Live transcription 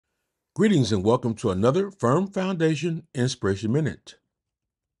Greetings and welcome to another Firm Foundation Inspiration Minute.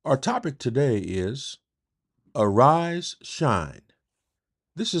 Our topic today is Arise, Shine.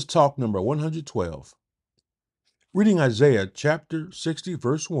 This is talk number 112. Reading Isaiah chapter 60,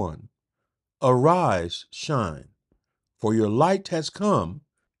 verse 1. Arise, shine, for your light has come,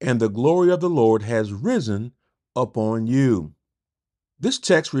 and the glory of the Lord has risen upon you. This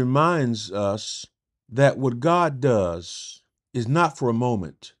text reminds us that what God does is not for a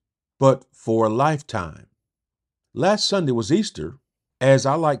moment, but for a lifetime. Last Sunday was Easter. As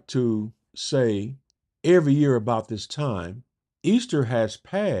I like to say every year about this time, Easter has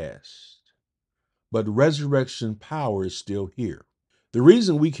passed, but resurrection power is still here. The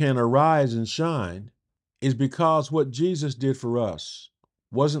reason we can arise and shine is because what Jesus did for us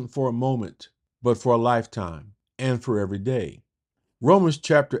wasn't for a moment, but for a lifetime and for every day. Romans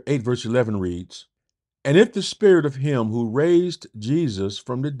chapter 8, verse 11 reads, "And if the spirit of him who raised Jesus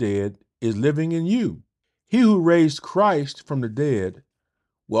from the dead is living in you, he who raised Christ from the dead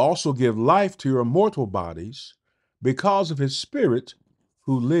will also give life to your mortal bodies because of his Spirit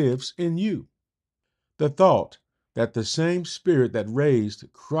who lives in you." The thought that the same Spirit that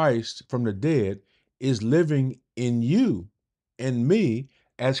raised Christ from the dead is living in you and me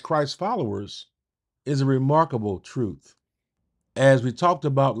as Christ's followers is a remarkable truth. As we talked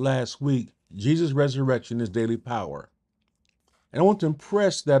about last week, Jesus' resurrection is daily power. And I want to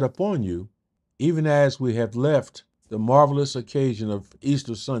impress that upon you, even as we have left the marvelous occasion of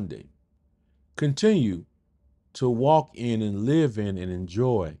Easter Sunday. Continue to walk in and live in and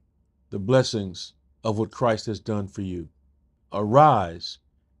enjoy the blessings of what Christ has done for you. Arise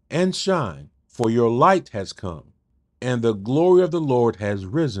and shine, for your light has come, and the glory of the Lord has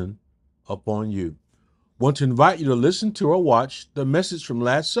risen upon you. Want to invite you to listen to or watch the message from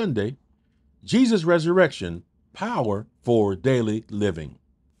last Sunday, Jesus' Resurrection, Power for Daily Living.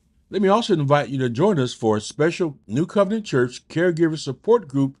 Let me also invite you to join us for a special New Covenant Church Caregiver Support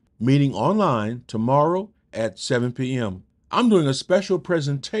Group meeting online tomorrow at 7 p.m. I'm doing a special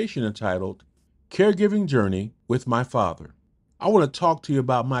presentation entitled Caregiving Journey with My Father. I want to talk to you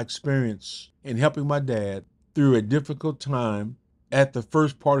about my experience in helping my dad through a difficult time at the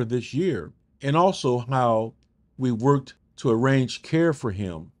first part of this year, and also how we worked to arrange care for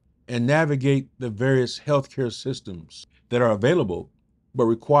him and navigate the various healthcare systems that are available but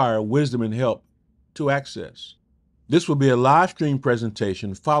require wisdom and help to access. This will be a live stream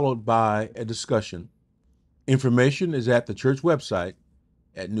presentation followed by a discussion. Information is at the church website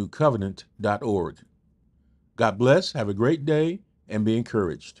at newcovenant.org. God bless, have a great day, and be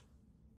encouraged.